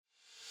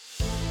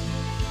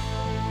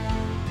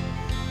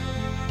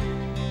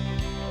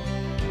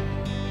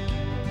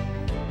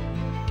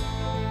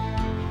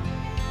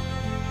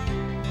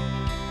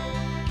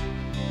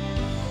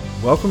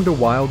Welcome to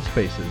Wild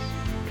Spaces,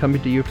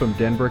 coming to you from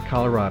Denver,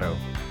 Colorado,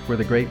 where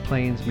the Great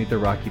Plains meet the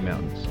Rocky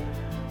Mountains,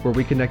 where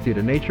we connect you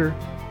to nature,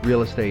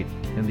 real estate,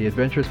 and the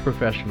adventurous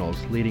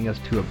professionals leading us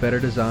to a better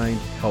designed,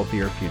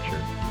 healthier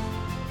future.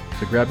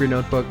 So grab your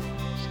notebook,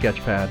 sketch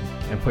pad,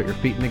 and put your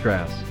feet in the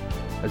grass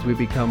as we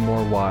become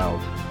more wild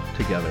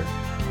together.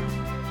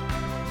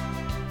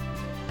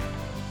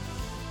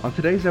 On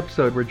today's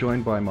episode, we're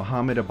joined by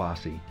Mohammed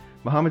Abbasi.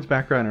 Mohammed's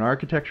background in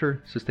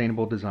architecture,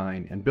 sustainable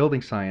design, and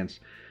building science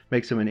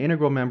makes him an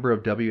integral member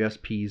of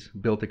WSP's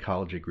Built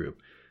Ecology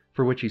Group,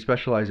 for which he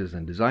specializes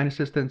in design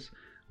assistance,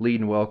 lead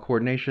and well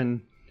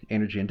coordination,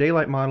 energy and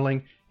daylight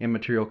modeling, and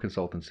material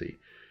consultancy.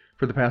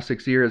 For the past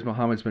 6 years,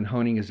 Mohammed's been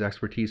honing his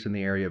expertise in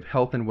the area of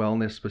health and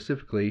wellness,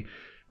 specifically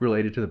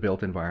related to the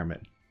built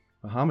environment.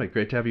 Mohammed,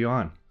 great to have you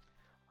on.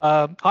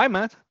 Hi,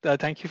 Matt.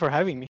 Thank you for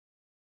having me.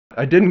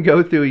 I didn't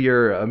go through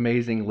your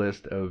amazing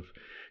list of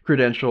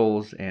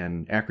credentials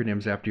and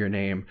acronyms after your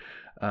name,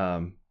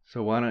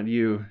 so why don't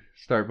you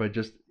start by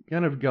just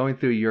kind of going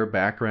through your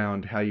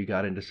background, how you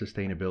got into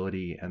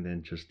sustainability, and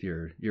then just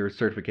your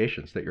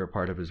certifications that you're a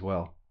part of as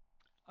well.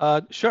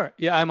 Sure.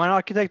 Yeah, I'm an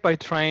architect by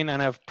train,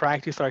 and I've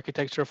practiced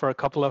architecture for a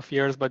couple of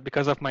years, but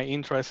because of my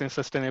interest in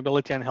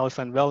sustainability and health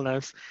and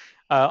wellness,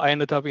 I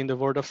ended up in the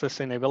world of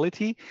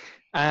sustainability.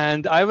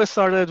 And I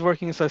started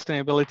working in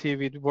sustainability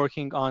with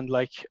working on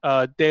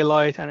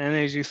daylight and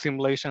energy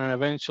simulation, and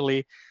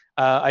eventually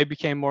I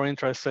became more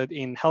interested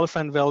in health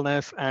and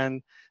wellness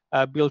and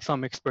built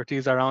some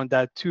expertise around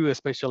that too,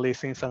 especially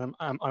since I'm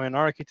an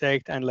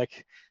architect, and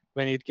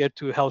when it get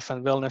to health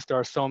and wellness, there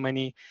are so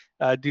many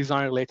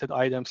design-related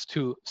items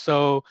too.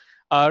 So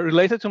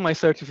related to my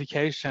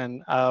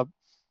certification,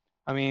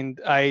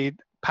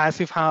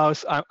 Passive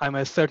House, I'm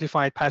a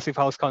certified Passive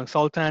House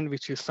consultant,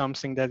 which is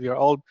something that we are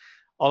all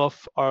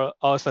of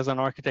us as an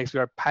architects,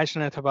 we are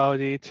passionate about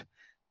it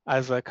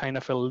as a kind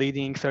of a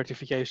leading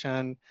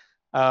certification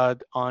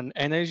on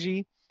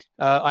energy.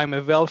 I'm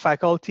a WELL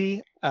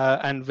faculty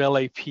and WELL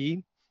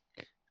AP.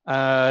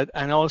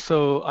 And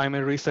also I'm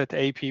a Reset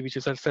AP, which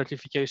is a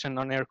certification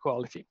on air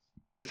quality.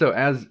 So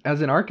as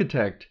an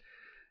architect,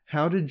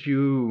 how did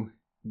you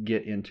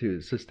get into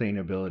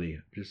sustainability?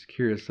 Just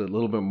curious a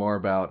little bit more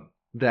about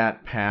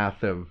that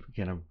path of,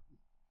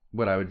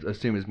 what I would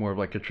assume is more of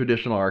like a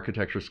traditional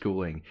architecture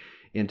schooling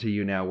into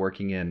you now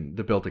working in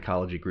the Built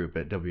Ecology Group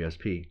at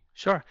WSP.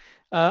 Sure.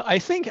 I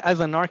think as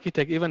an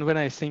architect, even when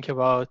I think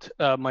about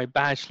my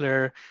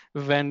bachelor,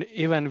 when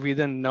even we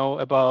didn't know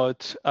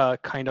about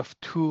kind of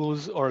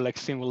tools or like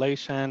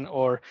simulation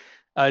or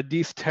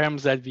these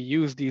terms that we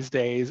use these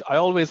days, I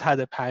always had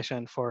a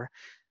passion for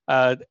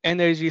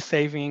energy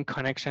saving,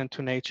 connection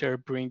to nature,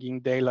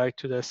 bringing daylight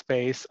to the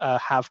space,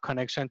 have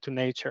connection to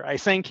nature. I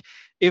think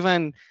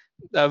even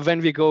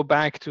when we go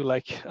back to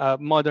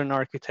modern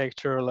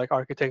architecture, like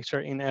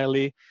architecture in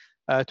early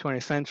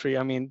 20th century,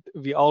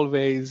 we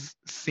always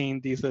seen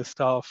these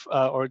stuff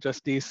or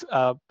just this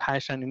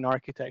passion in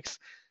architects.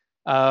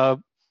 So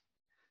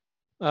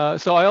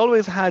I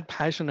always had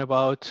passion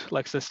about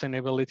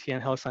sustainability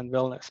and health and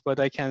wellness, but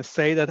I can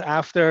say that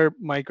after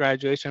my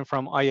graduation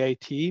from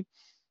IIT,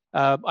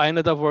 I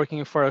ended up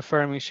working for a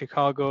firm in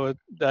Chicago,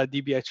 the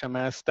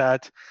DBHMS,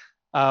 that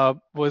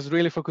was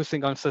really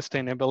focusing on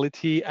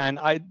sustainability. And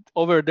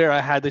over there,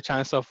 I had the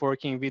chance of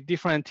working with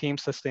different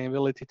teams,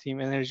 sustainability team,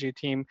 energy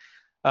team,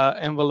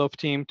 envelope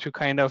team, to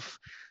kind of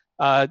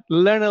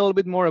learn a little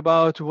bit more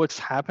about what's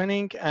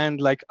happening.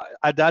 And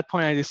at that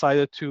point, I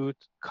decided to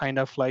kind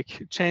of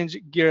change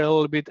gear a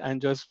little bit and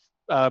just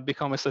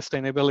become a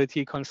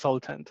sustainability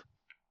consultant.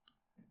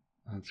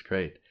 That's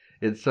great.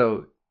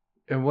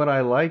 And what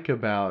I like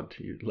about,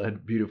 you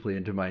led beautifully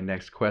into my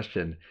next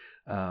question.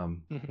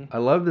 I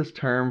love this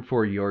term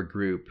for your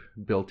group,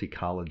 Built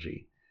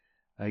Ecology.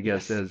 I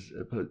guess Yes.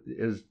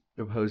 as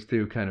opposed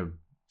to kind of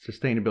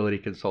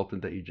sustainability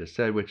consultant that you just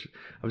said, which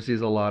obviously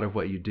is a lot of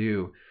what you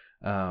do.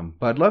 But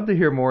I'd love to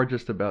hear more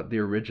just about the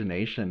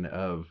origination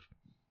of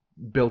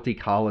Built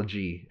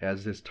Ecology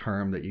as this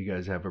term that you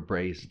guys have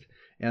embraced,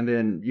 and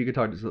then you could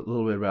talk just a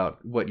little bit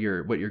about what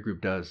your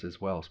group does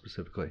as well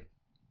specifically.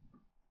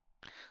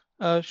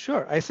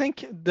 Sure. I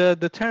think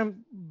the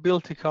term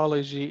built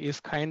ecology is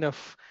kind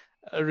of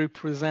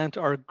represent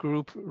our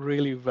group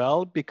really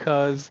well,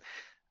 because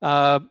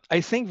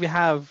I think we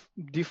have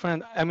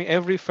different,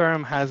 every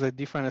firm has a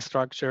different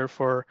structure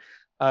for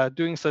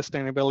doing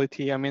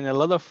sustainability. A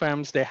lot of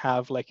firms, they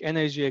have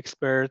energy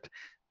expert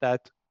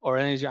or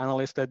energy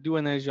analyst that do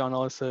energy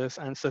analysis,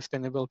 and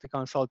sustainability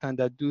consultant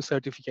that do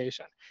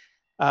certification.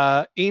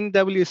 In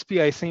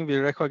WSP, I think we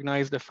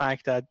recognize the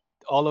fact that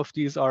all of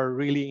these are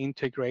really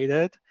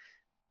integrated.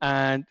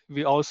 And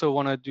we also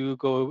want to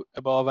go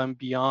above and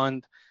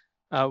beyond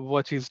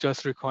what is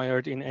just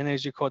required in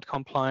energy code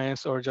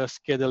compliance, or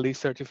just get a LEED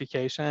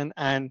certification,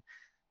 and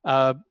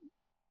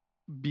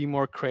be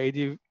more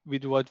creative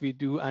with what we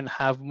do and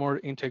have more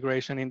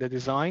integration in the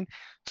design.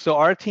 So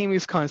our team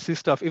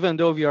consists of, even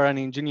though we are an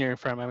engineering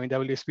firm,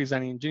 WSP is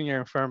an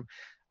engineering firm,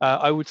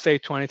 I would say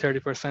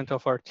 20-30%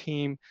 of our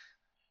team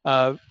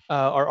are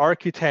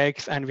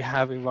architects, and we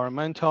have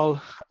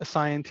environmental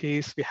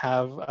scientists, we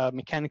have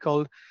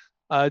mechanical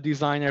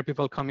designer,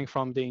 people coming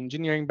from the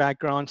engineering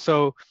background.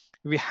 So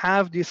we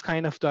have this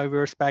kind of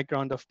diverse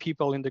background of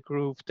people in the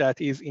group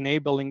that is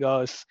enabling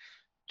us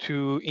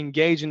to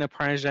engage in a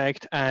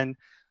project and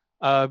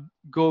uh,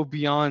 go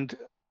beyond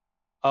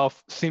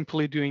of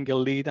simply doing a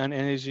lead and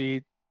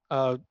energy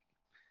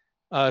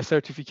uh,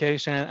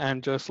 certification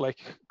and just like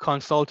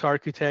consult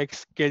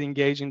architects, get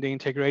engaged in the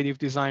integrative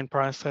design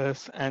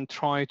process, and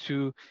try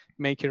to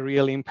make a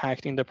real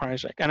impact in the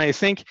project. And I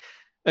think,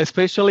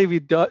 especially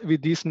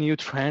with these new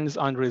trends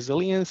on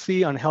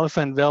resiliency, on health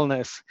and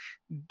wellness,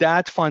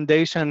 that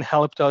foundation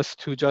helped us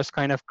to just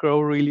kind of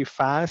grow really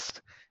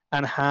fast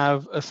and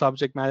have a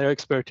subject matter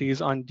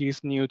expertise on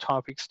these new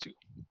topics too.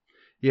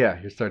 Yeah,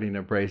 you're starting to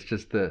embrace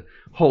just the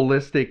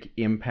holistic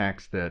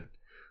impacts that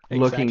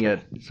looking Exactly.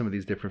 at some of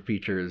these different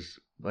features,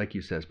 like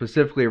you said,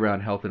 specifically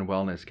around health and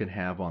wellness, can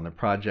have on the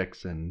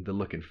projects and the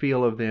look and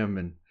feel of them,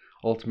 and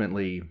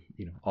ultimately,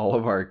 all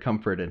of our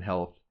comfort and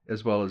health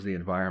as well as the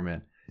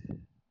environment.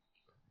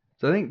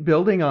 So I think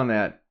building on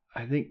that,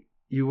 I think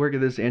you work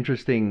at this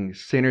interesting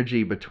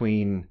synergy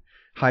between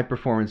high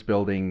performance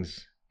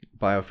buildings,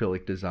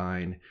 biophilic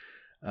design.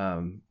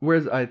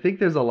 Whereas I think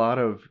there's a lot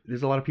of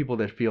people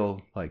that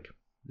feel like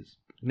this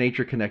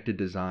nature connected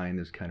design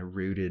is kind of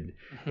rooted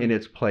Mhm. in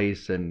its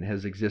place and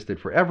has existed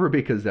forever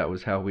because that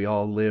was how we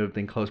all lived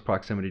in close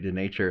proximity to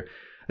nature.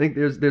 I think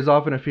there's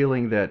often a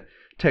feeling that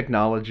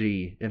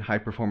technology and high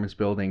performance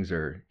buildings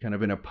are kind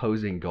of an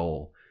opposing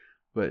goal,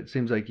 but it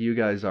seems like you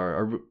guys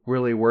are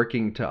really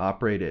working to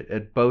operate it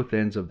at both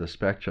ends of the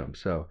spectrum.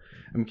 So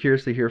I'm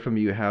curious to hear from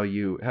you how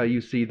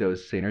you see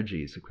those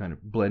synergies of kind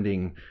of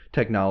blending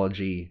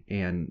technology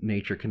and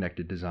nature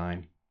connected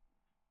design.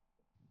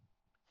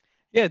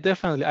 Yeah,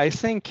 definitely. I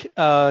think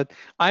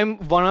I'm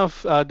one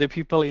of the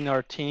people in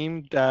our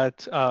team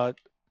that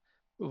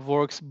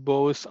works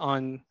both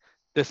on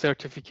the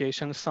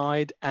certification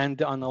side and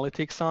the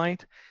analytics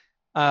side.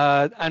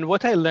 And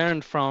what I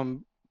learned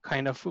from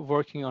kind of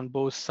working on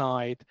both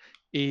sides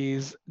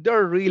is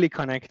they're really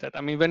connected.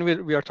 I mean, when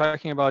we are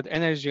talking about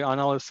energy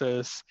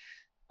analysis,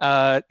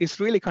 it's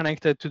really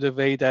connected to the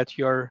way that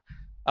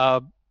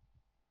uh,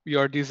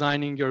 you're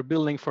designing your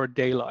building for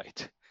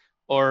daylight,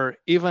 or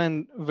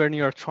even when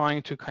you're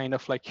trying to kind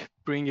of like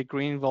bring a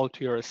green wall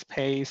to your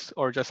space,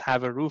 or just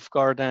have a roof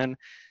garden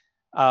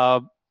uh,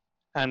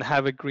 and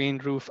have a green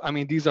roof. I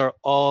mean, these are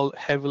all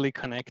heavily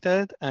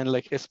connected, and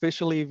like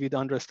especially with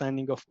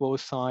understanding of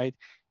both sides,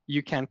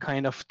 you can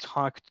kind of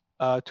talk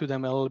to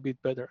them a little bit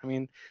better. I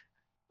mean,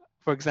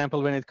 for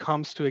example, when it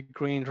comes to a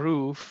green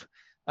roof,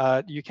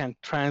 you can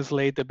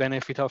translate the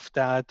benefit of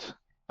that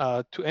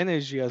to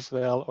energy as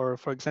well. Or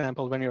for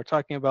example, when you're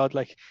talking about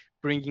like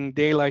bringing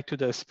daylight to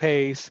the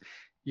space,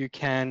 you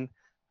can,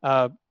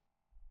 uh,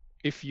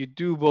 if you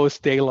do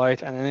both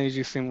daylight and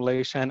energy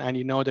simulation and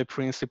you know the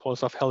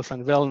principles of health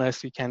and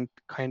wellness, you can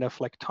kind of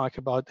like talk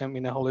about them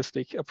in a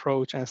holistic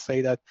approach and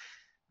say that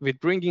with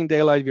bringing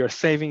daylight, we are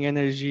saving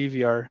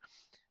energy,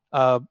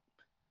 uh,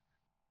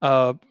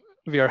 uh,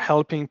 we are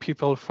helping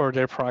people for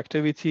their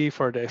productivity,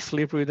 for their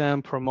sleep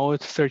rhythm,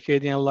 promote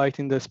circadian light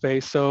in the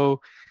space.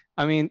 So,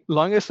 I mean,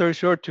 long story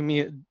short, to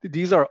me,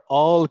 these are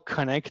all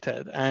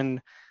connected.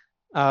 And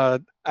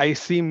I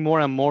see more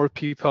and more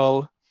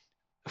people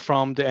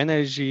from the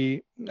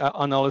energy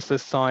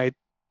analysis side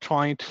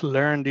trying to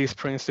learn these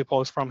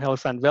principles from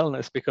health and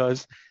wellness,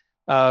 because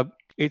uh,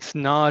 it's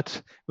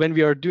not, when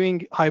we are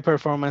doing high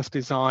performance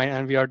design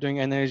and we are doing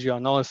energy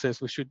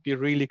analysis, we should be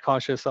really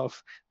cautious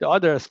of the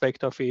other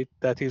aspect of it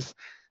that is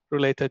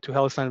related to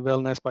health and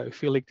wellness,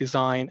 biophilic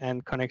design,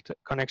 and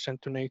connection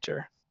to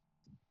nature.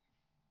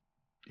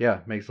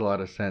 Yeah, makes a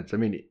lot of sense. I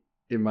mean,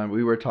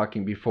 we were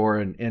talking before,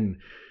 and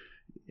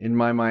in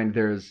my mind,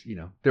 there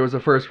was a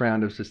first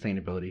round of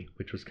sustainability,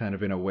 which was kind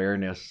of an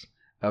awareness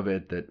of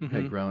it that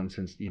had Hmm. grown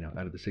since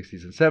out of the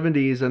 60s and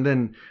 70s, and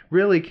then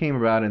really came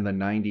about in the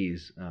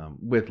 90s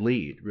with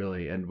LEED,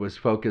 really, and was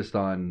focused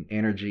on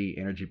energy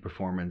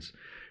performance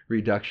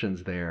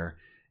reductions there.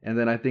 And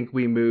then I think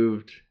we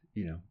moved,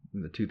 in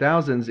the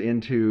 2000s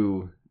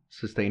into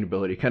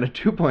sustainability kind of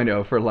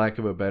 2.0, for lack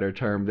of a better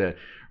term, that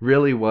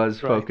really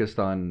was Right. focused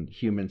on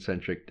human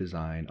centric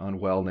design, on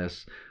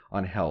wellness,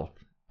 on health,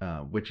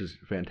 which is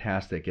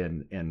fantastic.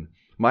 And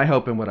my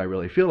hope and what I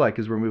really feel like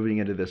is we're moving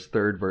into this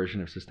third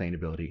version of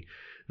sustainability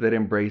that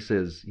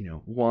embraces,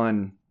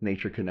 one,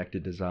 nature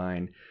connected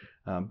design,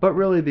 but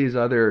really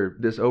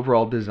this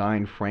overall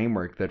design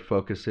framework that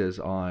focuses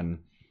on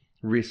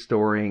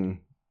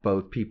restoring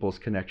both people's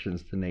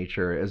connections to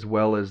nature as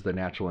well as the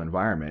natural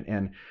environment.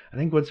 And I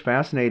think what's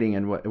fascinating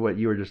and what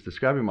you were just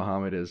describing,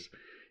 Mohammed, is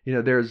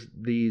there's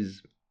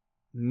these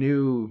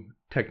new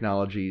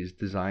technologies,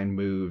 design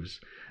moves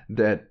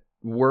that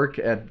work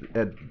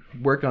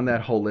on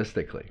that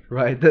holistically,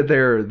 right? That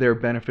they're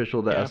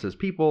beneficial to Yeah. us as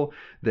people.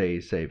 They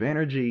save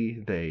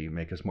energy. They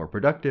make us more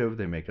productive.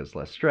 They make us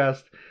less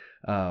stressed.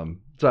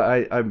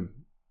 So I'm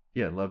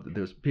yeah, love that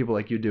there's people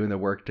like you doing the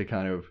work to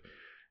kind of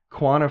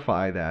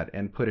quantify that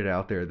and put it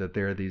out there that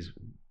there are these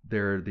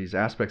there are these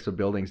aspects of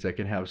buildings that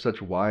can have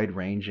such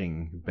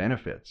wide-ranging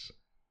benefits.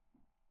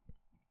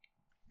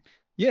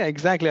 Yeah,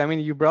 exactly. I mean,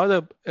 you brought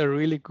up a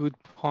really good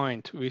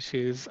point, which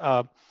is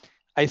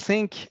I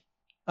think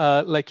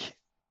like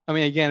I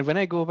mean again, when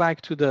I go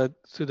back to the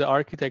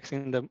architects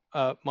in the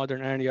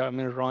modern area, I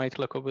mean Wright,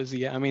 Le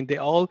Corbusier, I mean they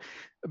all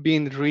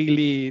been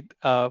really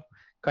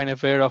kind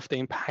of aware of the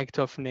impact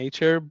of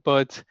nature,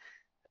 but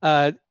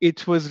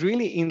it was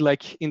really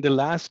in the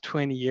last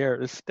 20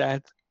 years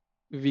that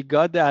we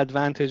got the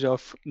advantage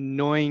of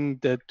knowing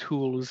the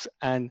tools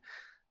and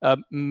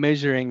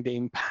measuring the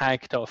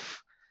impact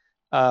of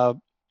uh,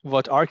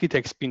 what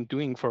architects been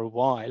doing for a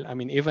while. I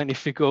mean, even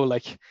if we go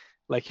like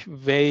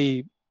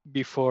way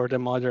before the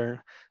modern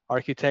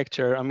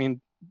architecture, I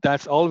mean,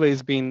 that's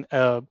always been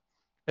a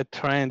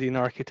trend in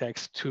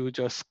architects to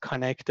just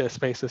connect the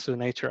spaces to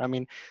nature. I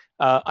mean,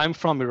 I'm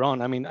from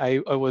Iran. I mean, I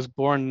was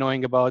born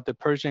knowing about the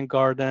Persian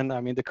garden.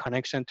 I mean, the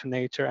connection to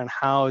nature and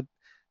how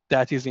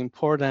that is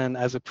important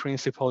as a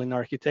principle in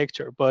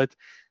architecture. But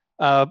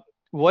uh,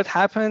 what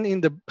happened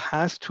in the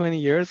past 20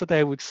 years that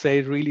I would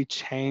say really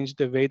changed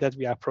the way that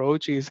we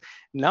approach is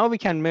now we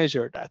can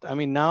measure that. I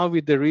mean, now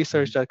with the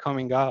research that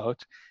coming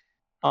out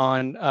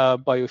on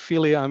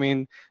biophilia, I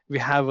mean, we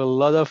have a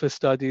lot of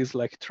studies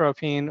like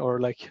Tropin or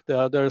like the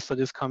other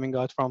studies coming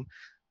out from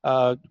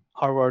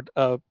Harvard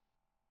uh,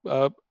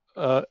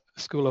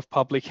 School of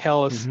Public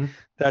Health Mm-hmm.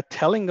 that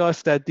telling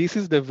us that this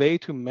is the way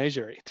to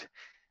measure it.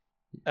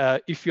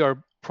 If you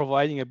are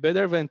providing a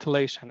better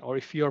ventilation, or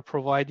if you are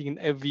providing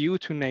a view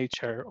to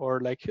nature, or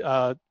like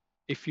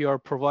if you are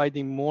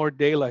providing more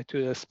daylight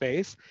to the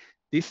space,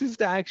 this is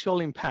the actual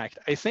impact.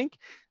 I think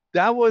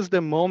that was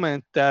the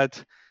moment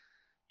that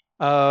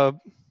uh,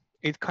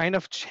 it kind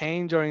of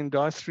changed our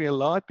industry a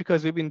lot,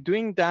 because we've been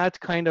doing that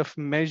kind of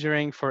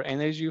measuring for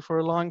energy for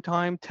a long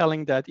time,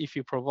 telling that if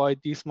you provide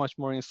this much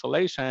more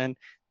insulation,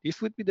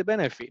 this would be the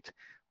benefit.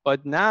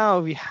 But now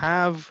we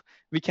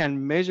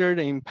can measure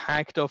the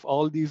impact of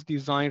all these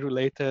design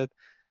related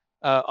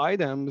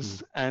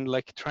items and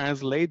like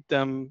translate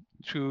them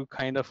to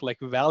kind of like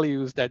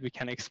values that we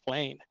can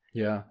explain.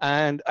 Yeah.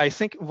 And I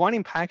think one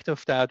impact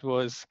of that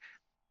was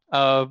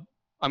uh,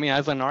 I mean,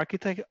 as an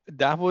architect,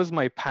 that was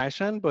my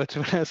passion. But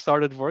when I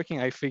started working,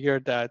 I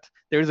figured that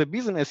there's a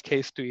business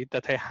case to it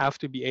that I have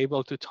to be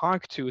able to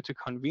talk to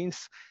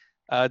convince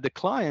the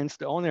clients,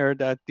 the owner,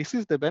 that this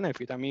is the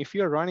benefit. I mean, if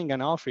you're running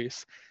an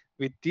office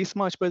with this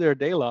much better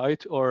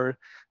daylight, or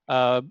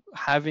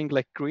having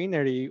like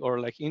greenery or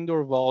like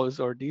indoor walls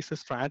or these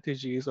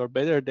strategies or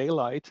better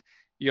daylight,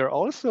 you're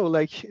also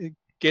like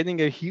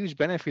getting a huge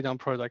benefit on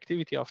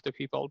productivity of the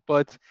people.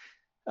 But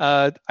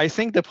I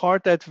think the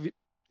part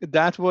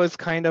that was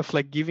kind of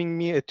like giving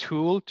me a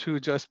tool to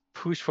just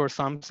push for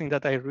something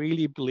that I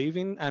really believe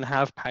in and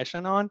have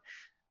passion on,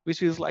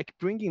 which is like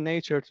bringing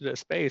nature to the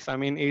space. I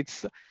mean,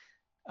 it's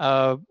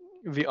uh,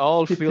 we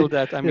all feel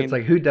that. I It's mean,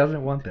 like, who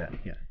doesn't want that?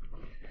 Yeah.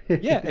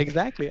 yeah,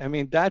 exactly. I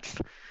mean,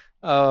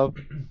 uh,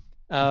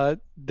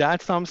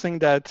 that's something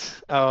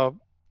that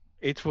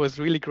it was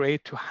really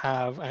great to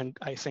have, and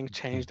I think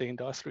changed the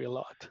industry a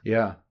lot.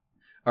 Yeah.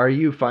 Are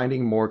you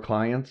finding more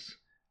clients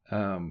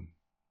um,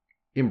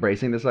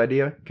 embracing this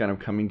idea, kind of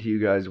coming to you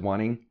guys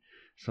wanting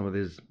some of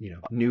these,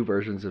 new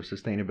versions of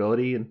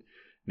sustainability and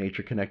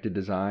nature connected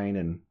design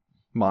and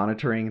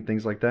monitoring and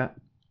things like that?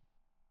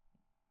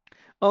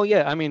 Oh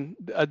yeah, I mean,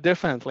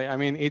 definitely. I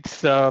mean,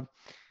 it's uh,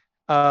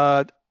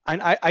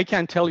 and I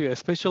can tell you,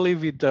 especially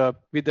with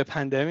the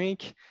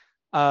pandemic,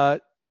 uh,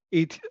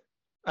 it.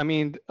 I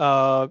mean,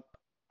 I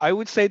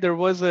would say there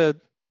was an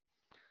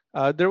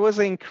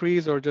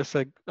increase or just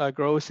a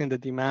growth in the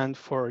demand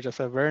for just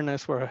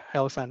awareness for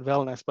health and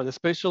wellness, but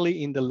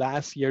especially in the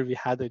last year, we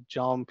had a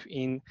jump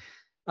in.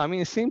 I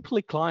mean,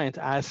 simply client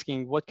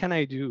asking, "What can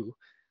I do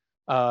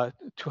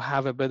to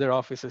have a better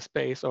office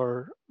space?"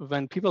 Or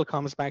when people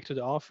comes back to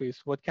the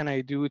office, what can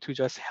I do to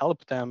just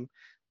help them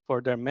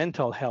for their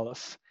mental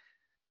health?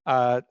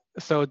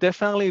 So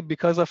definitely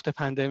because of the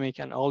pandemic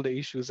and all the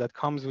issues that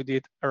comes with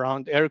it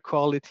around air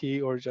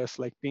quality or just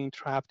like being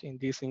trapped in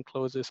these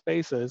enclosed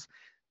spaces,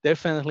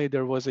 definitely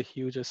there was a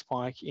huge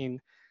spike in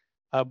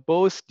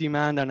both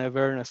demand and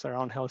awareness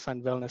around health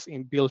and wellness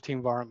in built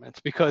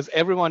environments, because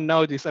everyone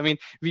knows this. I mean,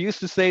 we used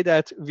to say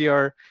that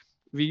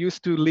we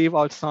used to live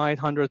outside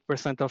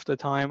 100% of the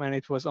time, and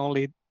it was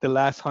only the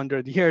last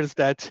 100 years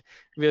that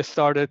we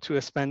started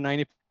to spend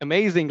 90.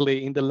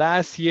 Amazingly, in the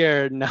last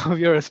year, now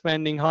we are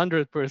spending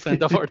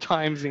 100% of our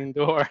times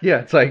indoor. Yeah,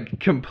 it's like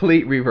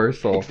complete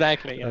reversal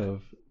Exactly. Yeah.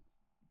 of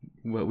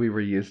what we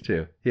were used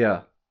to.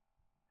 Yeah.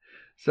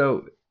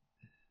 So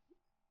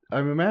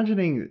I'm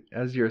imagining,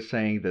 as you're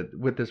saying, that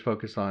with this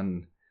focus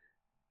on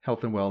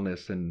health and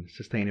wellness and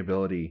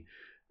sustainability,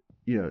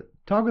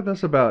 talk with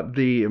us about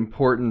the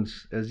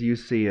importance, as you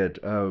see it,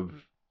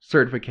 of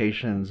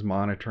certifications,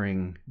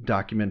 monitoring,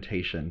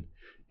 documentation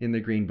in the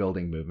green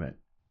building movement.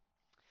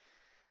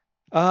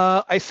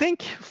 I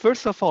think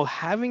first of all,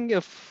 having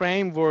a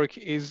framework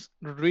is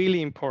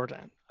really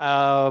important.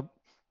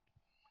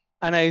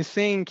 And I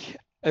think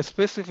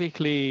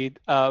specifically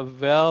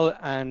well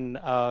and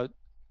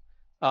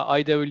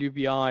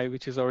IWBI,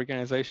 which is an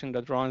organization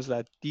that runs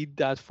that, did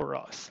that for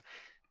us.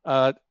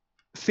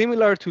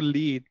 Similar to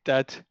LEED,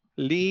 that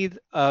LEED,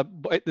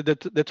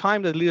 the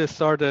time that LEED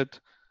started,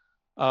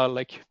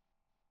 like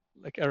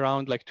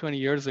around like 20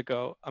 years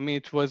ago, I mean,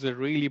 it was a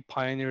really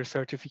pioneer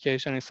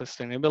certification in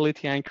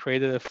sustainability and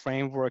created a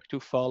framework to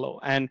follow.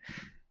 And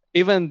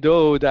even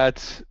though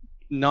that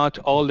not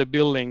all the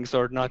buildings,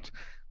 or not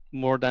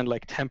more than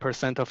like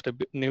 10% of the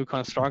new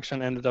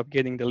construction ended up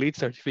getting the LEED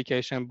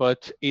certification,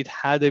 but it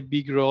had a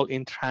big role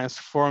in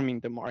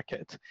transforming the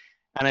market.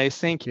 And I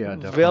think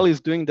WELL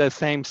is doing the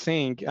same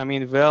thing. I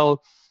mean,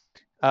 WELL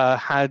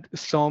had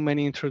so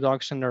many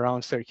introduction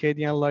around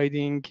circadian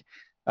lighting,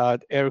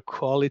 air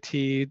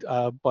quality,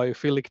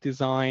 biophilic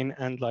design,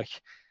 and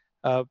like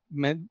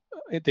the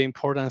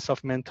importance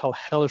of mental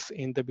health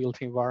in the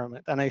built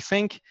environment. And I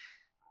think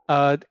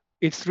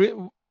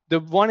the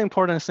one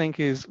important thing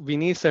is we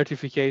need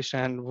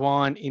certification,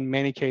 one, in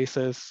many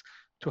cases,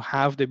 to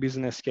have the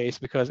business case,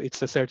 because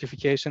it's a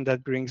certification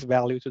that brings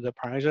value to the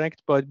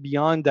project. But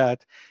beyond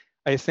that,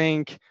 I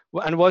think,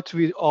 and what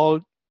we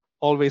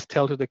always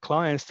tell to the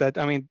clients, that,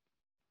 I mean,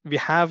 we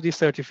have this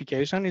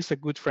certification, it's a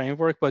good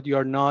framework, but you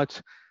are not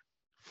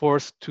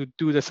forced to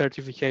do the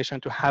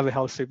certification to have a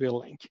healthy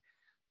building.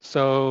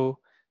 So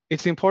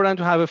it's important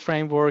to have a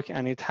framework,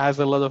 and it has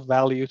a lot of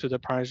value to the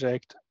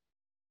project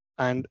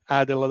and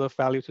add a lot of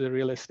value to the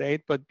real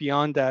estate. But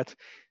beyond that,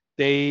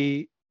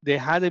 they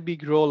had a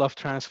big role of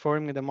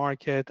transforming the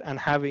market and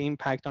have an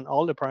impact on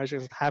all the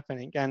projects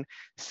happening, and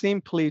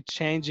simply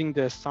changing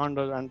the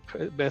standard and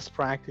best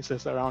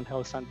practices around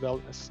health and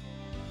wellness.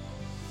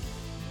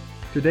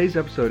 Today's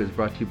episode is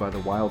brought to you by the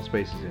Wild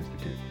Spaces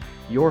Institute,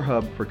 your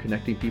hub for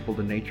connecting people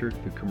to nature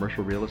through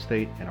commercial real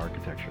estate and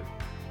architecture.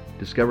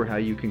 Discover how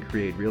you can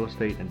create real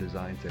estate and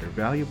designs that are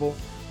valuable,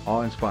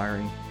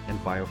 awe-inspiring, and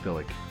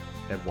biophilic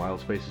at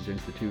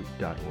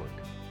wildspacesinstitute.org.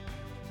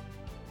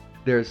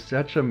 There's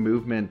such a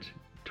movement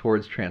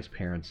towards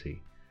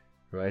transparency,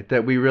 right?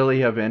 That we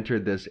really have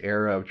entered this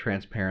era of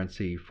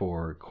transparency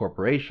for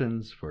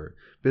corporations, for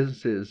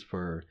businesses,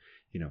 for,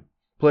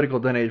 political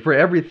donation, for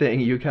everything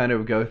you kind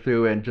of go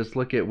through and just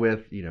look at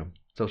with,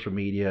 social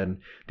media and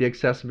the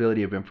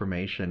accessibility of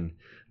information,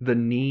 the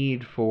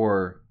need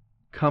for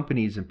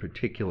companies in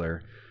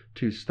particular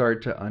to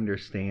start to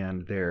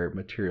understand their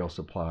material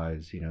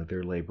supplies,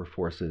 their labor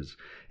forces,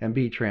 and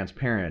be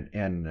transparent.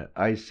 And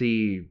I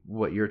see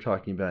what you're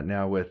talking about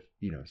now with,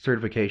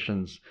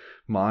 certifications,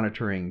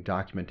 monitoring,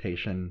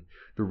 documentation,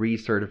 the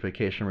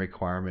recertification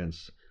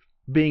requirements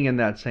being in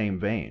that same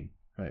vein,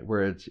 right?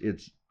 Where it's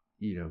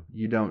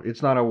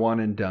it's not a one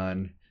and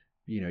done.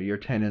 Your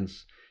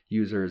tenants,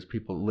 users,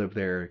 people who live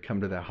there, come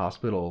to that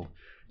hospital,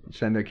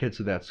 send their kids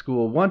to that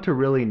school, want to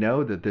really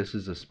know that this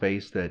is a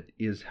space that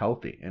is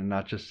healthy and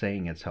not just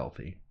saying it's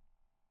healthy.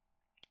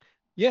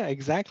 Yeah,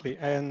 exactly.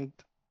 And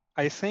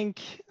I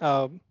think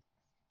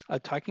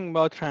talking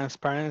about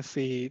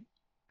transparency,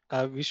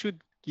 we should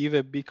give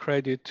a big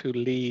credit to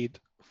LEED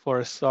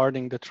for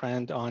starting the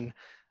trend on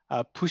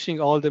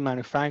pushing all the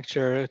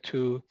manufacturer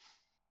to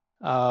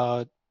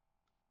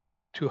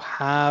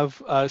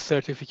have a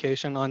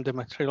certification on the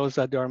materials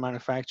that they are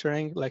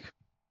manufacturing, like,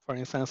 for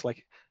instance,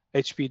 like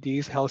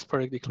HPD's Health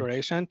Product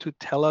Declaration, to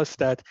tell us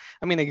that,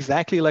 I mean,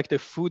 exactly like the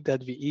food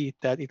that we eat,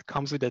 that it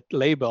comes with a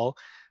label.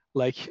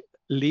 Like,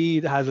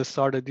 LEED has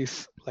started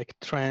this like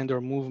trend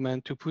or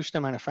movement to push the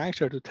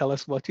manufacturer to tell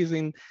us what is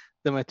in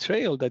the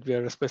material that we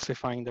are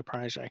specifying the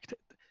project.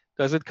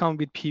 Does it come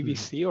with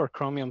PVC or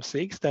chromium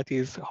 6 that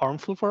is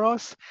harmful for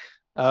us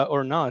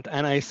or not?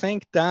 And I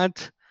think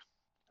that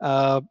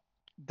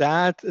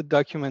that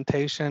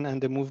documentation and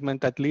the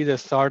movement that LEED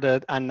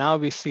started, and now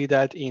we see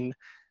that in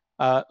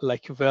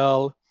like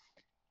WELL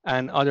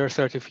and other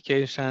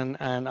certification,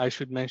 and I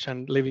should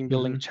mention Living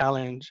Building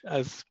Challenge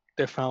as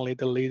definitely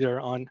the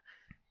leader on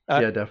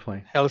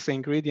definitely healthy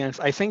ingredients.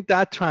 I think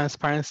that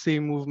transparency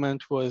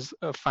movement was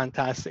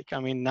fantastic. I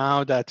mean,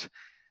 now that,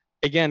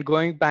 again,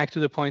 going back to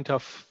the point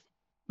of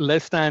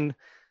less than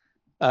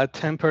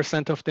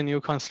 10% of the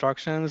new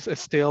constructions is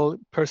still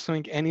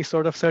pursuing any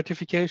sort of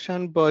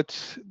certification,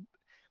 but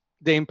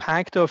the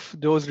impact of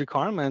those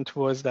requirements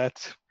was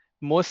that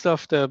most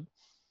of the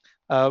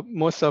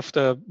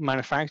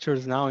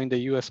manufacturers now in the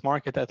U.S.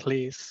 market, at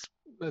least,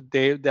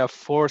 they're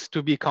forced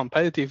to be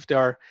competitive. They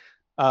are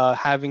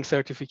having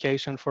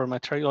certification for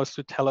materials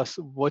to tell us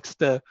what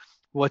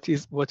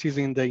is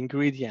in the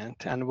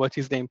ingredient and what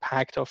is the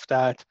impact of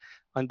that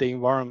on the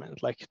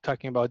environment. Like,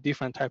 talking about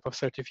different type of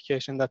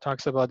certification that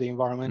talks about the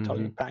environmental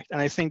impact. And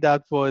I think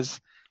that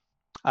was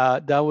a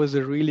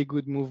really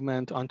good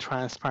movement on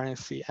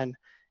transparency and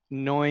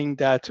knowing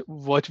that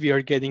what we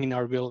are getting in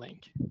our building.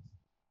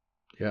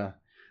 Yeah,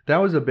 that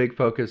was a big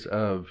focus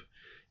of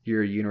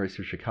your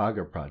University of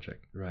Chicago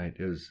project, right?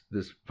 Is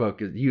this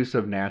focus, use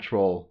of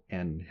natural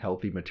and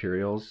healthy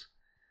materials.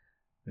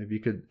 Maybe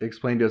you could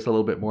explain to us a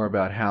little bit more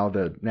about how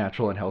the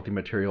natural and healthy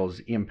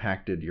materials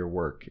impacted your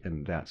work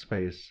in that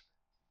space.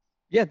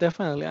 Yeah,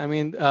 definitely. I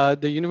mean,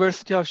 the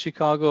University of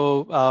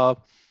Chicago,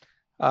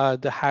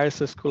 the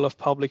Harris School of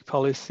Public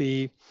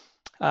Policy,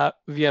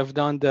 We have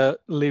done the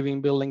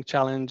Living Building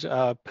Challenge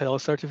pedal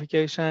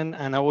certification,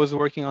 and I was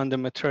working on the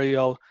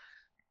material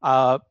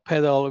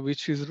pedal,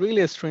 which is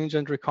really a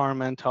stringent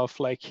requirement of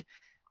like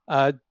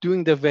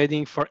doing the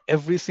vetting for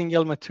every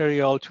single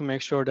material to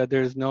make sure that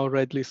there is no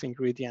red list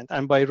ingredient.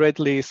 And by red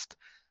list,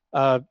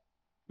 uh,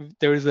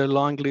 there is a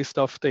long list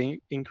of the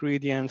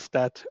ingredients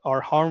that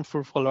are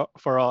harmful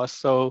for us.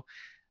 So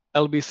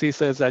LBC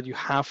says that you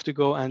have to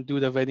go and do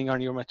the vetting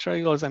on your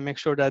materials and make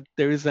sure that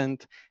there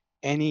isn't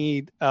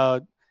any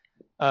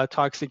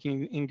toxic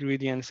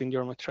ingredients in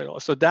your material.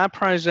 So that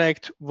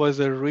project was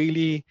a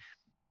really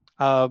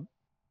uh,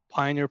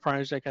 pioneer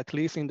project, at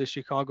least in the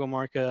Chicago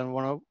market, and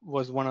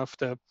was one of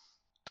the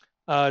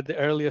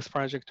earliest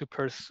project to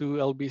pursue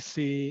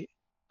LBC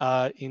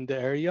in the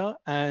area.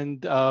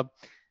 And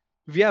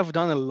we have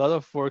done a lot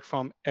of work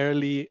from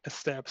early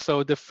steps.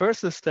 So the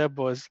first step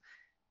was,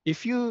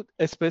 if you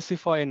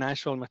specify a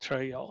natural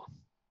material,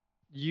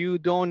 you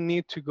don't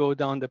need to go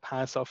down the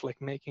path of like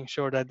making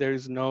sure that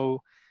there's no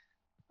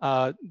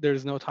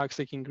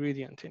toxic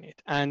ingredient in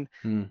it. And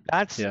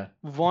that's Yeah.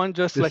 one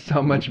just There's like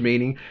so much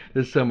meaning.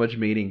 There's so much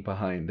meaning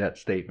behind that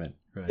statement,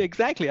 right?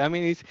 exactly. I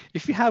mean,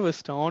 if you have a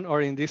stone,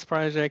 or in this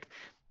project,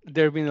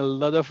 there have been a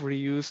lot of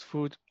reused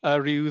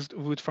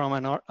wood from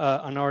an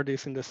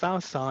artist in the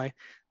south side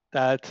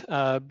that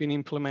been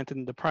implemented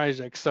in the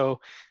project. So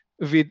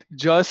with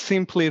just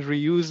simply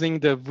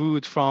reusing the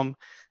wood from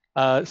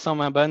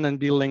some abandoned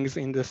buildings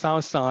in the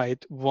south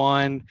side,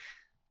 one,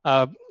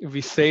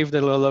 we saved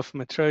a lot of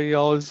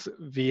materials.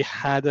 We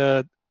had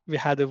a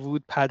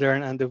wood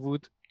pattern and the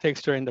wood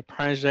texture in the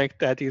project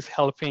that is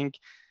helping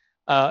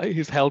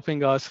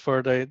us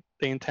for the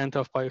intent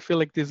of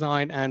biophilic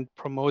design and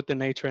promote the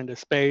nature in the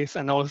space.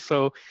 And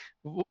also,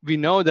 we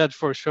know that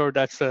for sure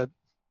that's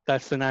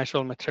the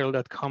natural material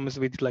that comes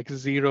with like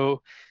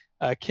zero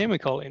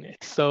chemical in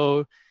it.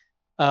 So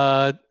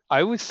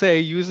I would say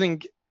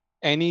using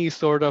any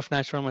sort of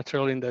natural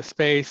material in the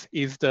space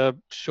is the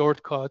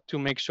shortcut to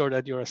make sure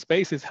that your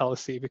space is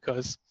healthy,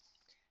 because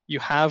you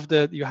have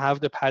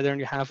the pattern,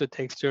 you have the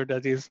texture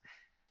that is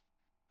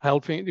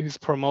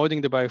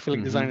promoting the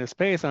biophilic design in the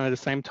space, and at the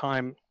same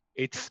time,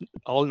 it's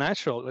all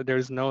natural.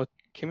 There's no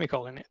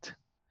chemical in it.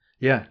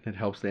 Yeah, it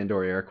helps the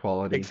indoor air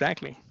quality.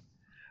 Exactly.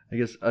 I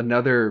guess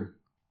another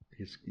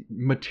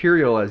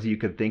material, as you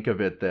could think of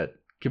it, that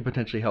can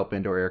potentially help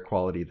indoor air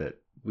quality that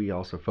we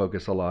also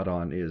focus a lot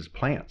on is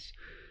plants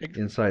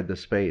inside the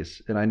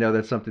space. And I know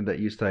that's something that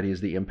you study, is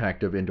the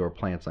impact of indoor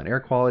plants on air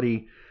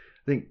quality.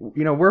 I think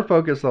we're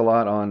focused a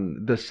lot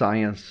on the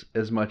science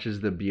as much as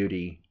the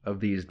beauty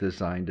of these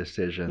design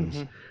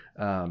decisions.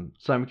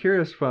 So I'm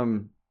curious,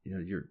 from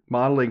your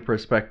modeling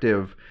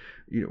perspective,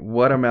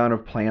 what amount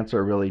of plants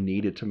are really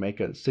needed to make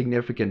a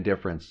significant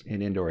difference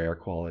in indoor air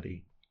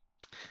quality?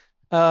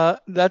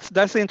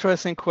 That's an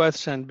interesting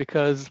question,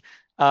 because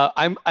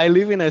I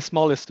live in a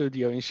small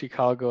studio in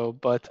Chicago,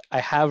 but I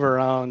have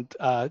around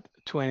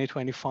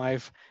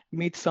 20-25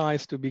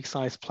 mid-sized to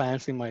big-sized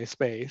plants in my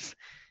space.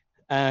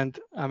 And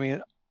I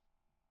mean,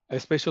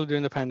 especially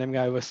during the pandemic,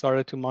 I was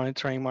started to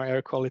monitoring my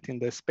air quality in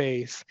the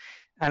space,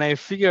 and I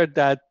figured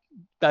that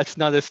that's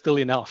not still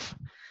enough.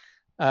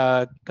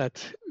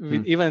 That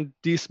with even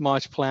this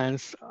much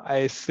plants,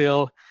 I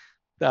still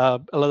a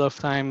lot of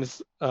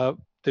times the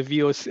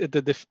VOC,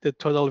 the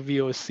total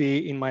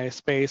VOC in my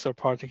space or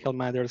particle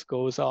matters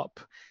goes up.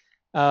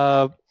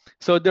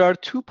 So there are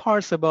two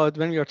parts about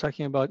when we are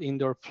talking about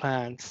indoor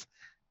plants.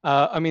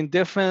 I mean,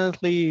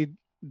 definitely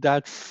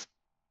that's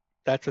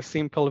a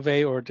simple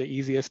way or the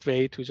easiest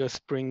way to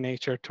just bring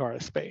nature to our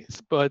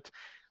space. But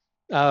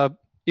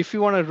if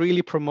you want to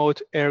really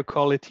promote air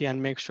quality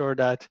and make sure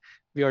that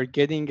we are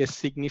getting a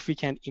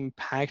significant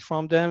impact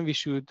from them, we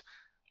should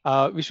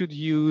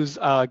use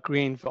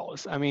green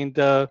walls. I mean,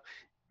 the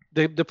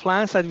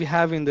plants that we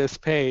have in the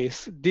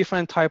space,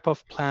 different type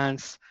of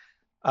plants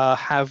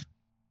have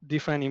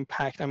different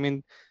impact. I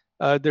mean,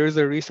 there is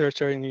a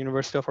researcher in the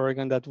University of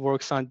Oregon that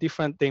works on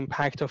the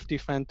impact of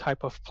different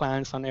type of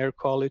plants on air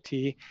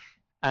quality,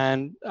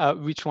 and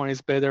which one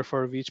is better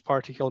for which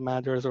particle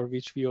matters or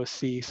which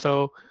VOC.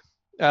 So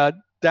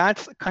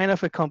that's kind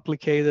of a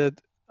complicated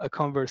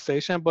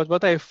conversation. But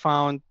what I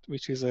found,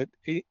 which is an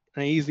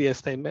easiest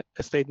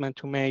statement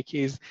to make,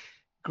 is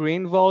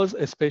green walls,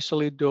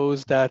 especially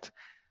those that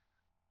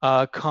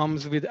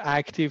comes with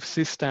active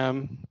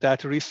system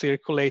that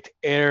recirculate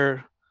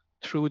air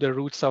through the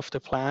roots of the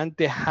plant,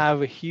 they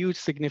have a huge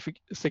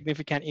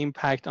significant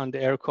impact on the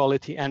air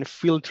quality and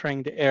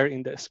filtering the air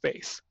in the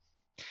space.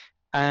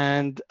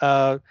 And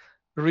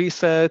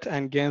Reset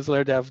and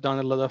Gensler, they have done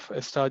a lot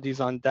of studies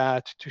on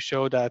that to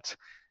show that,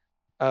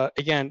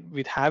 again,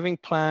 with having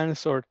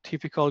plants or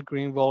typical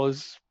green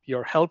walls,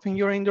 you're helping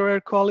your indoor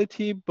air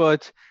quality,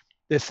 but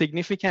the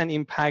significant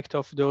impact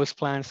of those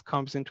plants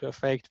comes into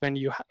effect when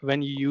you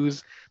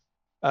use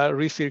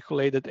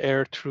recirculated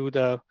air through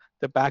the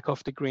back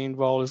of the green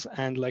walls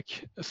and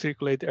like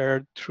circulate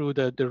air through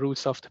the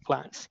roots of the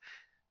plants.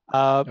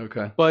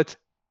 Okay. But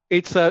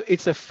it's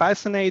a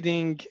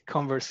fascinating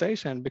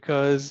conversation,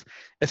 because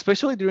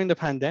especially during the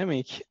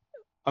pandemic,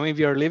 I mean,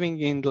 we are living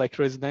in like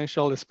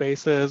residential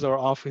spaces or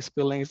office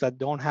buildings that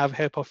don't have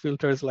HEPA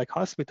filters like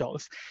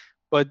hospitals.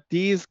 But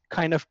these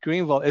kind of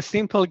green wall, a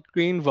simple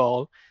green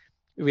wall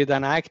with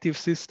an active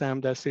system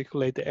that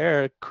circulate the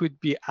air could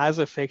be as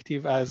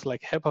effective as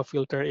like HEPA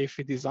filter if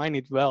we design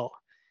it well,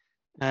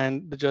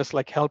 and just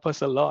like help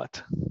us a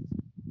lot.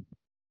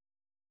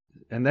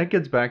 And that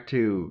gets back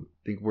to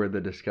I think where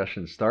the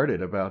discussion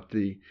started about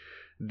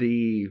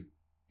the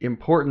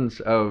importance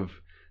of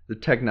the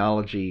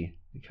technology,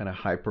 kind of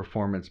high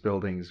performance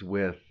buildings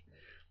with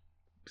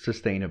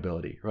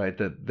sustainability, right?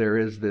 That there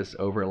is this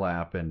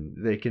overlap and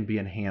they can be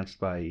enhanced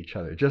by each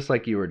other, just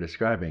like you were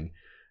describing.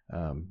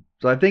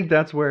 So I think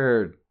that's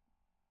where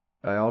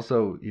I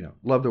also,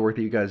 love the work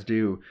that you guys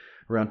do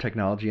around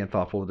technology and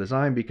thoughtful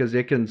design because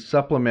it can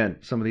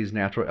supplement some of these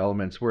natural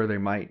elements where they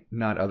might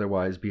not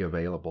otherwise be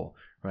available,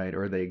 right?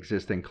 Or they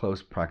exist in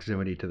close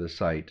proximity to the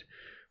site.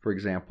 For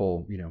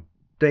example,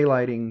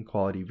 daylighting,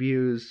 quality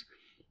views.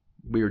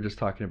 We were just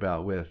talking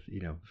about with,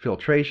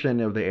 filtration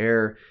of the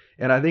air.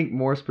 And I think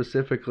more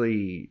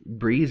specifically,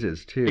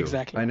 breezes too.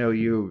 Exactly. I know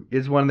you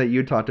is one that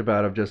you talked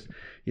about of just,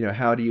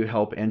 how do you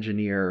help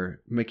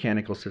engineer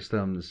mechanical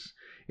systems,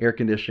 air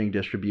conditioning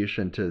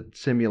distribution to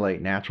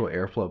simulate natural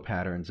airflow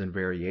patterns and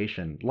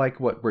variation, like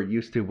what we're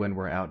used to when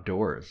we're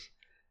outdoors.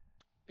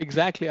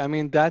 Exactly. I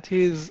mean, that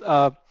is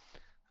uh,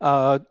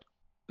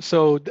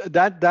 so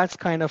that's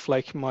kind of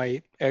like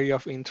my area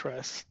of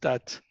interest.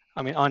 That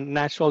I mean, on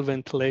natural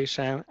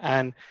ventilation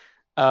and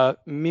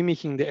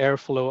mimicking the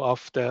airflow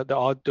of the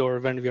outdoor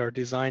when we are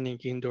designing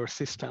indoor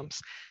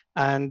systems.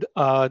 And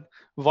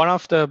one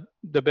of the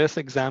best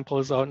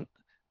examples on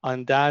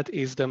that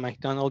is the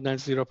McDonald Net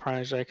Zero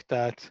project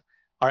that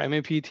our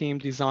MEP team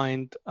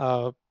designed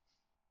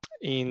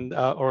in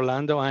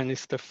Orlando, and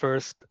it's the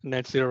first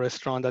net zero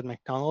restaurant that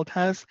McDonald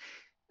has.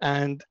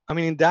 And I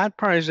mean, in that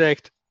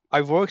project,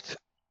 I worked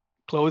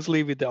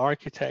closely with the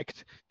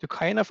architect to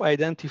kind of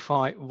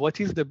identify what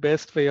is the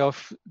best way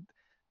of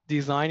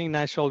designing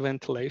natural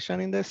ventilation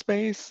in the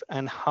space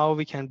and how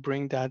we can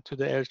bring that to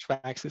the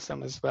HVAC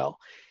system as well.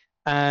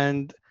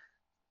 And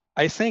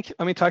I think,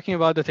 I mean, talking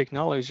about the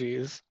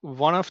technologies,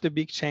 one of the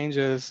big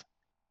changes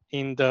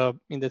in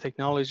the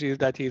technologies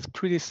that is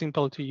pretty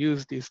simple to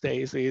use these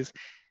days is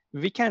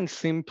we can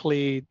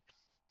simply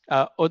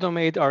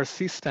automate our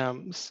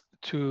systems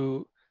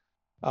to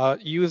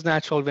use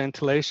natural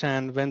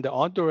ventilation when the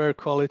outdoor air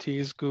quality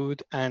is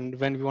good and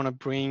when we want to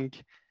bring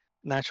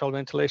natural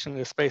ventilation in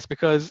the space.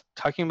 Because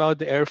talking about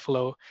the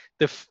airflow,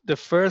 the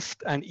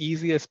first and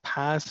easiest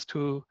path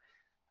to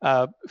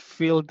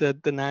fill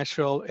the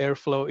natural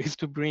airflow is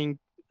to bring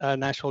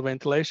natural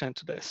ventilation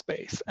to the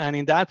space. And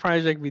in that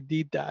project, we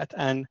did that.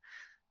 And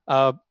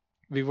uh,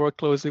 we work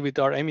closely with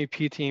our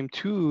MEP team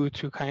too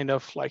to kind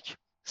of like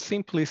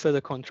simply set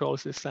a control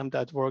system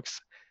that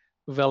works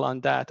well on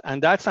that.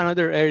 And that's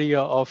another area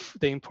of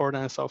the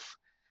importance of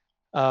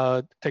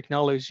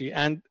technology.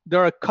 And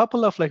there are a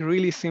couple of like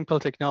really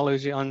simple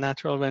technology on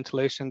natural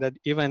ventilation that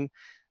even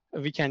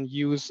we can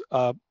use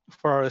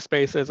for our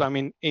spaces. I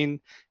mean,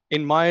 in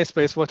my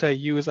space, what I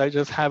use, I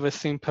just have a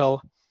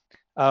simple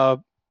uh,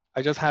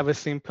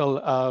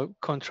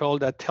 control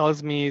that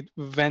tells me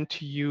when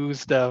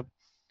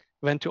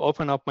to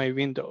open up my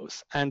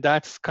windows. And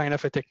that's kind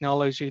of a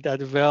technology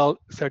that WELL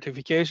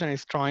certification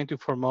is trying to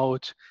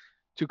promote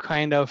to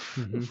kind of,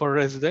 for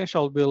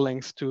residential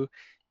buildings, to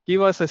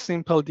give us a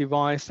simple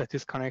device that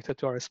is connected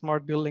to our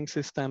smart building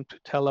system to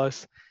tell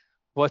us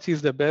what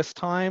is the best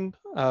time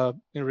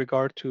in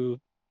regard to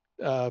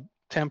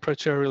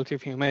temperature,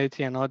 relative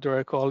humidity, and outdoor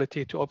air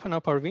quality to open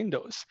up our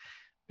windows.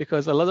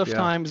 Because a lot of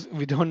times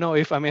we don't know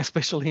if, I mean,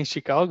 especially in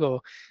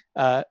Chicago,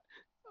 I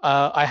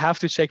have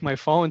to check my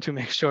phone to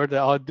make sure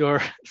the outdoor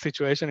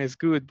situation is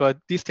good, but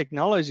these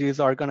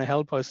technologies are going to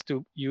help us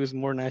to use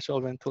more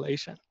natural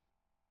ventilation.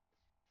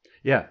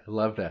 Yeah, I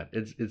love that.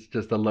 It's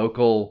just a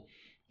local,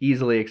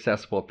 easily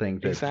accessible thing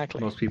that Exactly.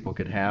 most people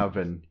could have,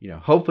 and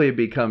hopefully it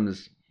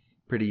becomes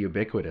pretty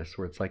ubiquitous,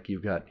 where it's like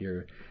you've got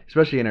your,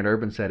 especially in an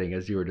urban setting,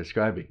 as you were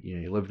describing.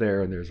 You live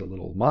there, and there's a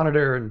little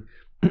monitor, and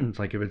it's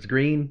like if it's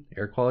green,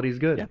 air quality is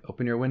good. Yeah.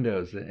 Open your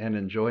windows and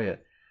enjoy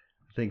it.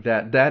 I think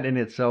that in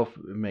itself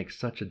makes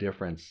such a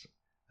difference.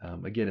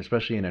 Again,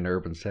 especially in an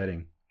urban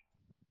setting.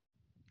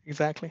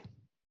 Exactly.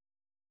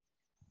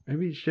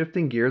 Maybe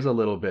shifting gears a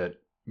little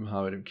bit,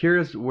 Mohammed. I'm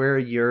curious where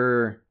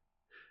your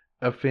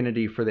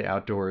affinity for the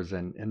outdoors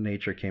and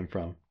nature came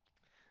from.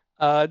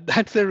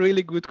 That's a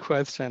really good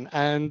question.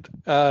 And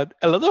a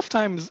lot of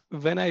times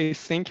when I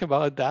think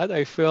about that,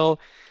 I feel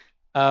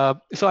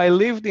so I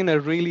lived in a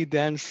really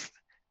dense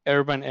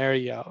urban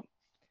area,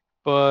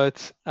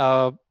 but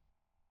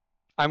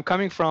I'm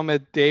coming from a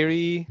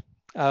dairy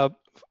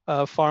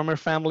farmer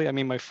family. I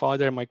mean, my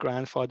father, my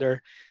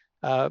grandfather,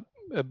 have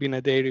been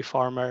a dairy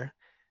farmer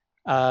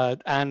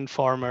and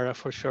farmer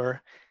for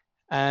sure.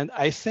 And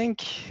I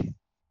think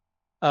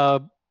uh,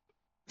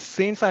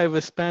 since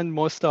I've spent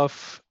most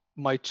of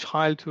my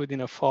childhood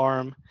in a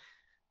farm,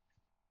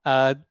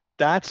 uh,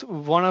 that's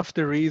one of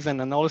the reason.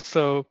 And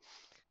also,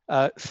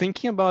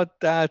 Thinking about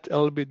that a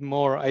little bit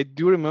more, I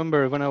do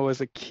remember when I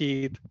was a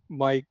kid,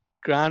 my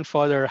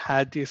grandfather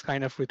had this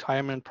kind of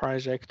retirement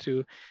project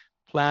to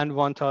plant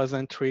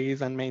 1,000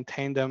 trees and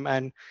maintain them.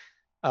 And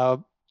uh,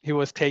 he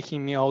was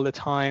taking me all the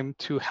time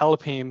to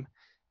help him.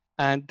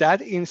 And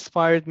that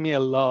inspired me a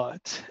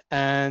lot.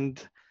 And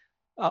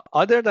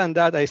other than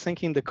that, I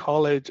think in the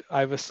college,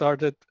 I've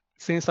started,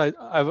 since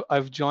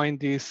I've joined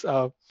this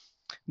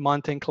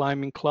mountain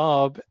climbing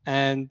club,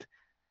 and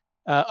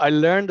I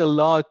learned a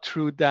lot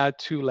through that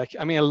too. Like,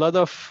 I mean, a lot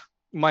of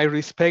my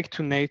respect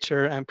to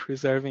nature and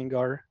preserving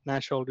our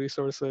natural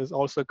resources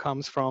also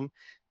comes from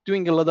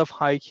doing a lot of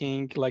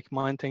hiking, like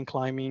mountain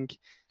climbing,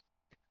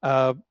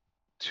 uh,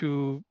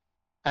 to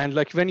and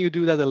like when you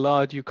do that a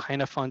lot, you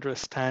kind of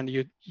understand,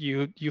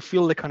 you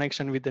feel the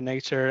connection with the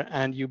nature,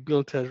 and you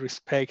build a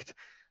respect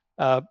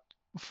uh,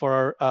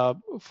 for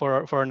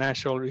our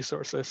natural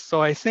resources.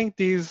 So I think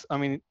these, I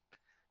mean,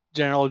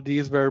 general,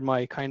 these were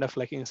my kind of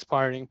like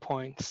inspiring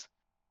points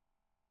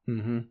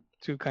Mm-hmm.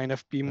 to kind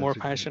of be more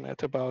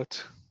passionate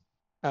about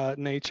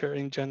nature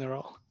in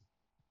general.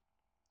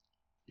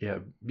 Yeah,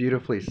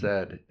 beautifully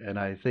said. And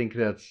I think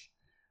that's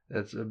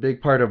a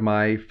big part of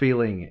my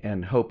feeling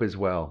and hope as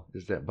well,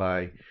 is that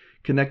by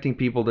connecting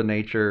people to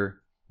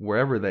nature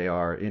wherever they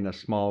are in a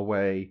small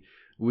way,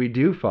 we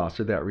do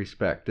foster that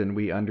respect and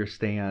we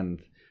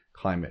understand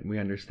climate. We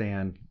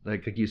understand,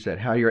 like you said,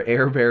 how your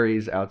air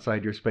varies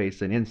outside your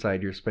space and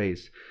inside your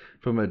space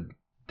from a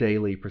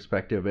daily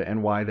perspective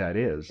and why that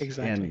is.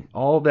 Exactly. And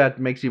all that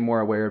makes you more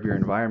aware of your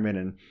environment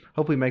and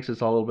hopefully makes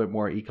us all a little bit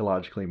more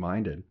ecologically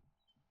minded,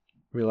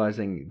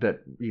 realizing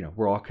that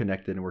we're all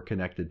connected and we're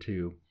connected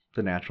to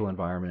the natural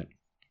environment.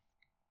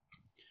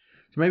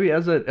 So maybe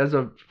as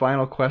a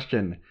final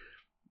question,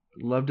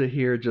 love to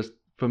hear just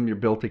from your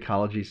built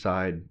ecology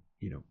side,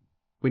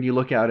 when you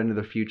look out into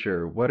the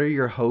future, what are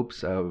your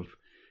hopes of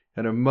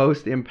kind of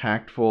most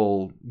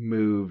impactful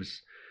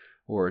moves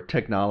or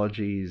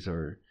technologies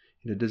or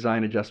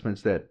design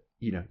adjustments that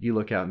you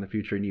look out in the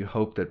future and you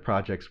hope that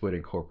projects would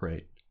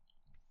incorporate?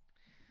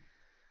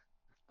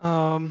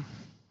 Um,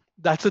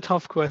 that's a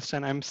tough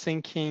question. I'm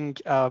thinking,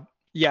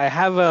 yeah, I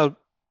have a,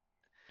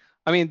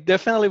 I mean,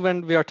 definitely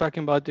when we are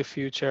talking about the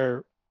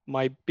future,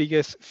 my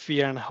biggest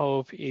fear and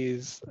hope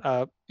is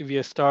if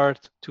we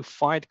start to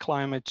fight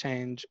climate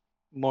change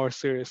more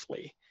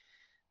seriously,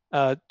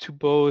 to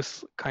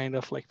both kind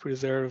of like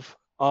preserve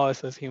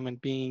us as human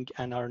being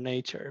and our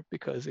nature,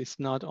 because it's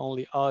not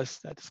only us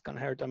that's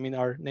gonna hurt. I mean,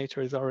 our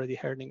nature is already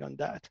hurting on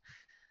that.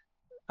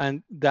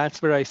 And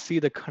that's where I see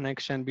the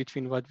connection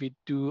between what we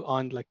do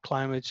on like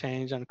climate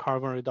change and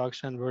carbon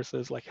reduction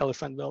versus like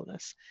health and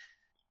wellness.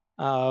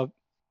 Uh,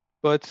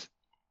 but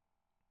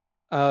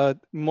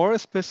more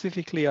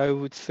specifically, I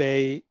would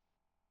say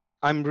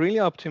I'm really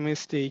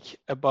optimistic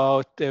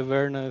about the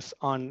awareness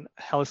on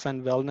health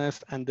and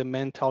wellness and the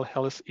mental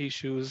health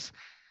issues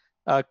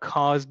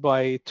caused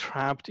by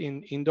trapped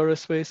in indoor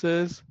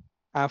spaces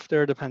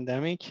after the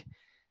pandemic.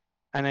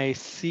 And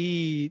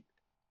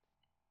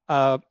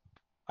uh,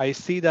 I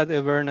see that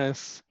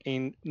awareness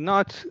in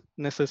not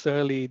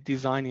necessarily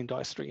design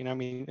industry. I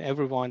mean,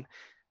 everyone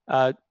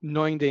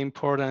knowing the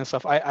importance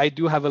of. I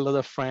do have a lot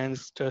of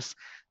friends just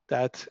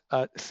that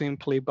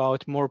simply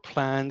about more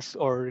plants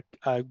or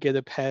get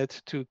a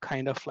pet to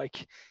kind of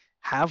like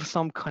have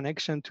some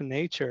connection to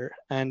nature,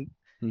 and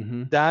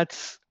Mm-hmm.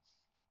 that's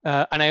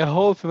and I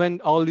hope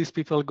when all these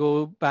people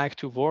go back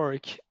to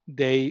work,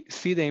 they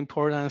see the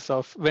importance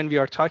of when we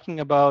are talking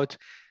about.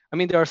 I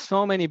mean, there are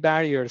so many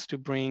barriers to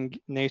bring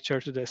nature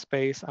to the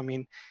space. I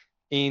mean,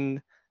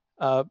 in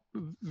uh,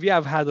 we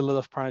have had a lot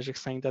of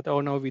projects saying that,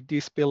 oh no, with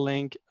this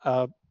building,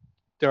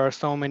 there are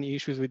so many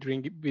issues with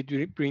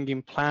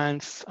bringing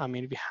plants. I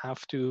mean, we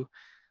have to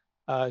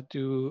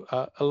do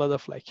a lot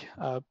of like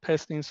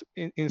pest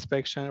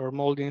inspection or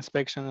mold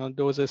inspection and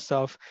those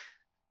stuff.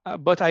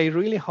 But I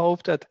really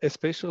hope that,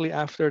 especially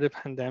after the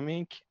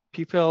pandemic,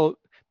 people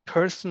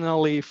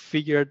personally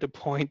figured the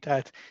point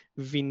that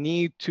we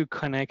need to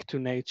connect to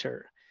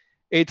nature.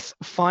 It's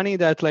funny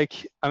that,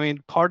 like, I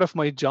mean, part of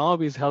my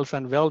job is health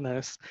and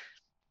wellness.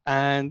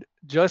 And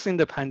just in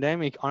the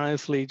pandemic,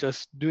 honestly,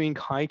 just doing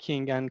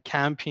hiking and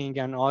camping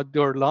and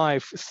outdoor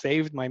life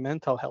saved my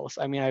mental health.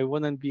 I mean, I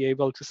wouldn't be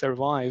able to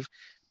survive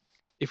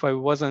if I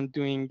wasn't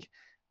doing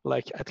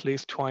like at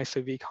least twice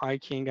a week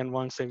hiking and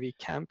once a week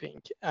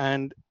camping.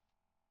 And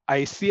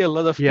I see a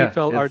lot of Yeah,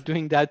 people are it's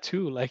doing that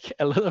too. Like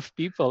a lot of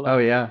people. oh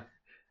yeah.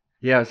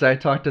 Yeah, so I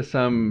talked to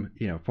some,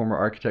 former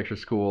architecture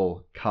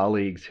school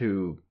colleagues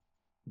who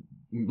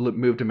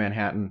moved to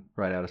Manhattan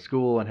right out of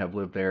school and have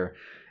lived there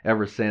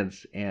ever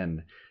since.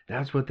 And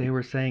that's what they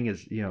were saying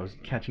is,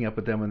 catching up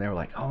with them and they were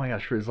like, oh my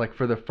gosh, it was like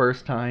for the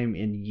first time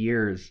in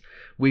years,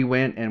 we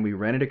went and we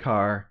rented a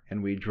car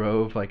and we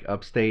drove like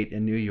upstate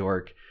in New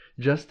York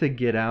just to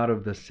get out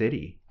of the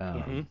city.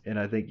 Hmm. And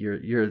I think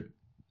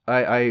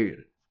I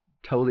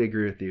totally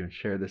agree with you and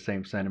share the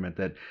same sentiment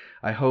that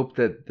I hope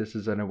that this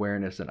is an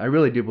awareness, and I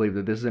really do believe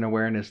that this is an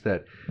awareness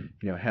that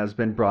has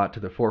been brought to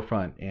the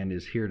forefront and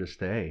is here to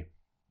stay.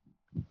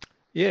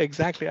 Yeah,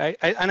 exactly.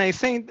 I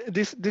think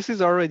this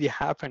is already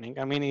happening.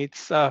 I mean,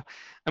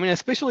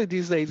 especially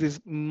these days,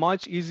 it's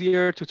much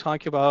easier to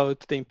talk about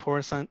the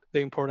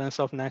importance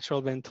of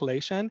natural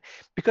ventilation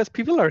because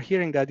people are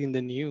hearing that in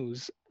the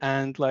news.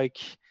 And like,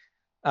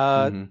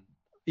 uh, Hmm.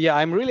 yeah,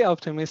 I'm really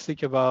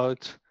optimistic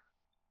about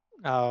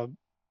uh,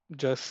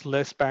 just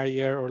less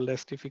barrier or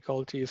less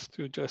difficulties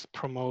to just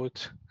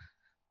promote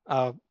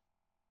uh,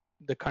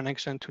 the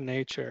connection to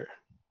nature.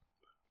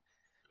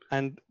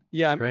 And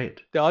yeah,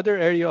 Great. the other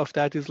area of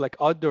that is like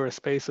outdoor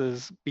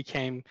spaces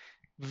became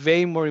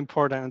way more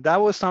important. And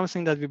that was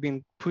something that we've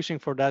been pushing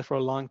for that for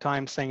a long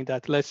time, saying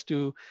that let's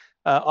do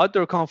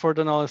outdoor comfort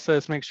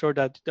analysis, make sure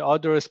that the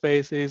outdoor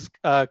space is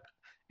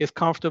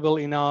comfortable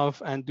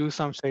enough, and do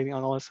some shading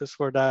analysis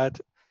for that.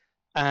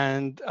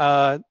 And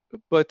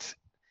but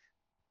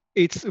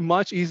it's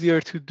much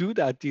easier to do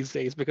that these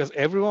days because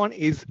everyone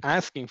is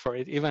asking for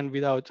it, even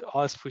without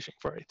us pushing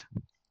for it.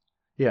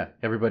 Yeah,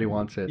 everybody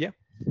wants it. Yeah.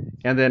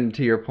 And then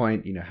to your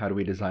point, how do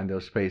we design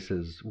those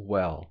spaces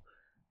well?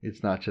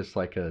 It's not just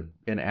like an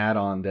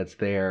add-on that's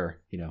there,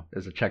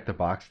 as a check the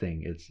box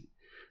thing. It's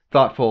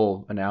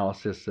thoughtful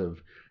analysis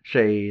of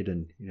shade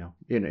and,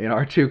 in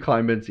our two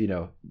climates,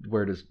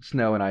 where does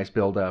snow and ice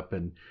build up,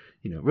 and,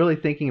 really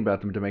thinking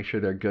about them to make sure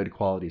they're good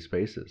quality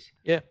spaces.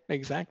 Yeah,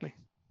 exactly.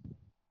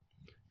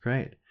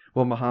 Great.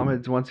 Well,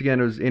 Mohammed once again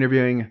was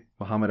interviewing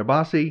Mohammed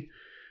Abbasi,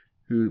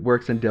 who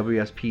works in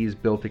WSP's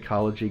Built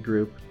Ecology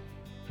Group.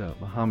 So,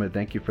 Mohammed,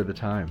 thank you for the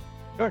time.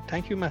 Sure.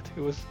 Thank you, Matt.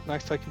 It was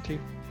nice talking to you.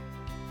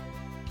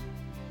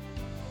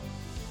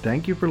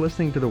 Thank you for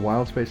listening to the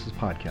Wild Spaces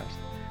podcast.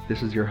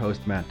 This is your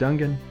host, Matt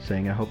Dungan,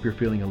 saying I hope you're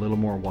feeling a little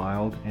more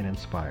wild and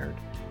inspired.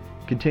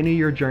 Continue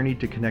your journey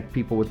to connect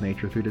people with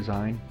nature through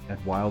design at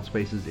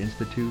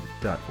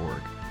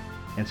wildspacesinstitute.org.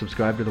 And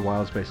subscribe to the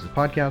Wild Spaces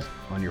podcast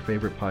on your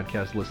favorite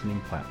podcast listening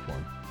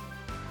platform.